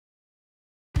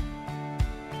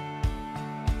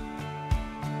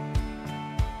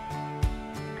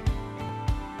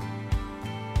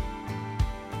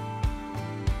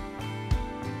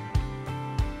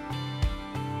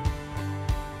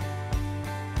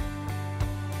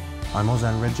I'm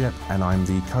Ozan Recep and I'm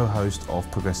the co-host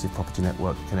of Progressive Property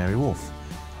Network Canary Wharf.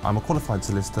 I'm a qualified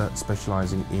solicitor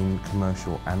specialising in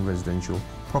commercial and residential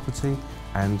property,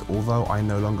 and although I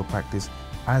no longer practice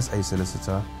as a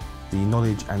solicitor, the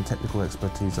knowledge and technical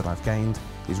expertise that I've gained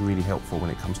is really helpful when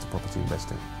it comes to property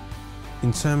investing.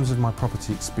 In terms of my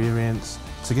property experience,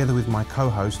 together with my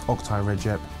co-host Oktay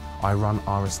Recep, I run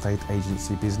our estate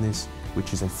agency business,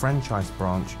 which is a franchise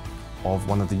branch of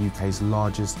one of the UK's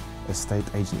largest estate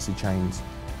agency chains,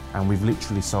 and we've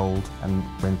literally sold and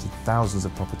rented thousands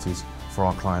of properties for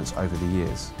our clients over the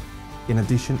years. In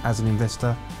addition, as an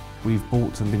investor, we've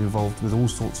bought and been involved with all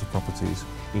sorts of properties,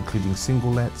 including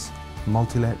single lets,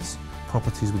 multi-lets,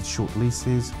 properties with short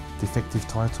leases, defective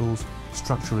titles,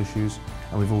 structural issues,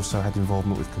 and we've also had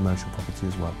involvement with commercial property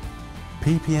as well.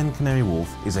 PPN Canary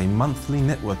Wharf is a monthly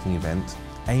networking event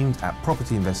aimed at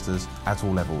property investors at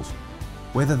all levels.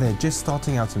 Whether they're just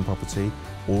starting out in property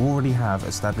or already have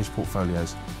established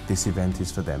portfolios, this event is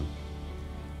for them.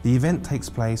 The event takes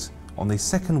place on the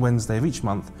second Wednesday of each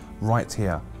month right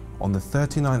here on the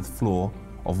 39th floor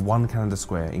of 1 Canada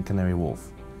Square in Canary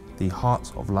Wharf, the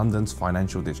heart of London's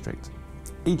financial district.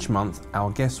 Each month,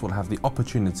 our guests will have the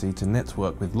opportunity to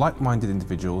network with like-minded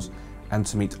individuals and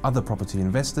to meet other property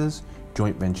investors,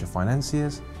 joint venture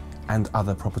financiers, and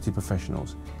other property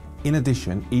professionals. In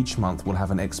addition, each month we'll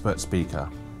have an expert speaker.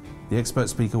 The expert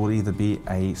speaker will either be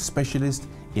a specialist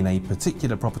in a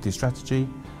particular property strategy,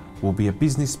 will be a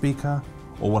business speaker,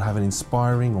 or will have an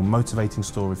inspiring or motivating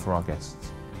story for our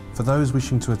guests. For those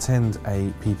wishing to attend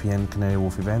a PPN Canary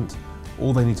Wharf event,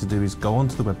 all they need to do is go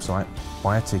onto the website,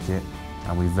 buy a ticket,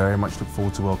 and we very much look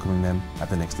forward to welcoming them at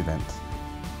the next event.